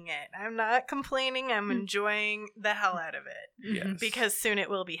taking it. I'm not complaining. I'm enjoying the hell out of it. Yes. Because soon it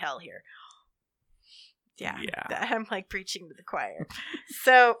will be hell here. Yeah. I'm like preaching to the choir.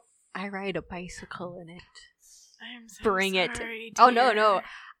 So I ride a bicycle in it. I'm so Bring sorry, it. Oh, dear. no.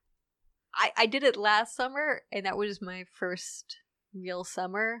 I did it last summer, and that was my first real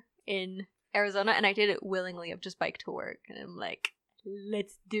summer in Arizona, and I did it willingly. I've just biked to work, and I'm like,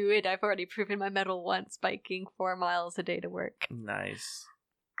 let's do it. I've already proven my mettle once, biking 4 miles a day to work. Nice.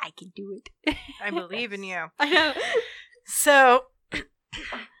 I can do it. I believe in you. I know. So,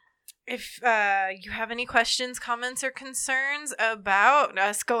 if you have any questions, comments, or concerns about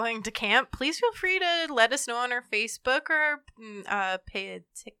us going to camp, please feel free to let us know on our Facebook or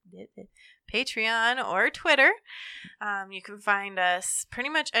Patreon or Twitter. You can find us pretty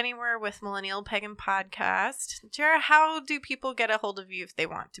much anywhere with Millennial Pagan Podcast. Jara, how do people get a hold of you if they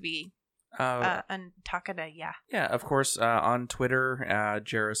want to be and talking to you? Yeah, of course, on Twitter,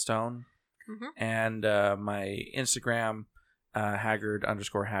 Jara Stone, and my Instagram,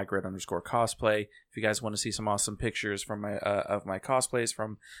 Haggard_cosplay. If you guys want to see some awesome pictures from my of my cosplays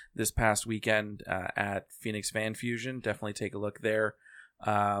from this past weekend at Phoenix Fan Fusion, definitely take a look there.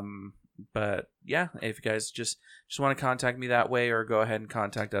 But yeah, if you guys just want to contact me that way, or go ahead and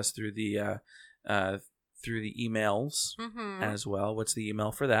contact us through the emails as well. What's the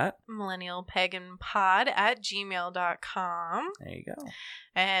email for that? millennialpaganpod@gmail.com. There you go.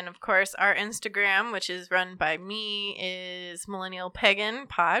 And of course, our Instagram, which is run by me, is Millennial Pagan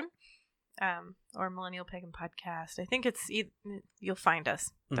Pod, or Millennial Pagan Podcast. I think it's you'll find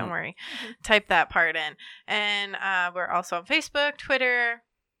us. Don't worry. Type that part in. And we're also on Facebook, Twitter.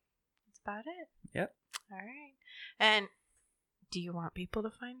 That's about it. Yep. All right. And do you want people to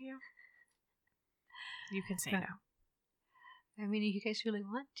find you? You can say no. I mean, if you guys really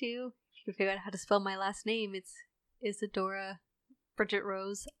want to, you can figure out how to spell my last name. It's Isadora Bridget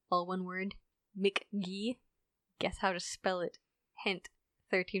Rose, all one word, McGee. Guess how to spell it. Hint,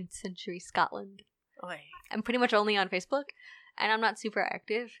 13th century Scotland. Oy. I'm pretty much only on Facebook, and I'm not super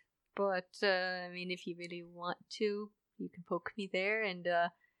active, but, I mean, if you really want to, you can poke me there and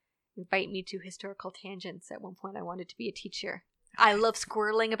invite me to historical tangents. At one point, I wanted to be a teacher. I love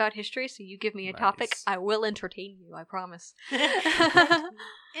squirreling about history, so you give me a topic, I will entertain you, I promise. Entertain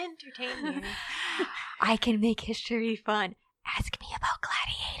you. I can make history fun. Ask me about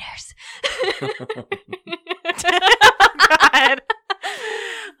gladiators. God.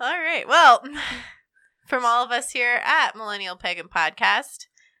 All right. Well, from all of us here at Millennial Pagan Podcast,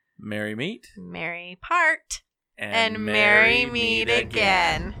 Merry meet. Merry part. And merry meet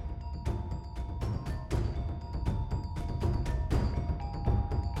again.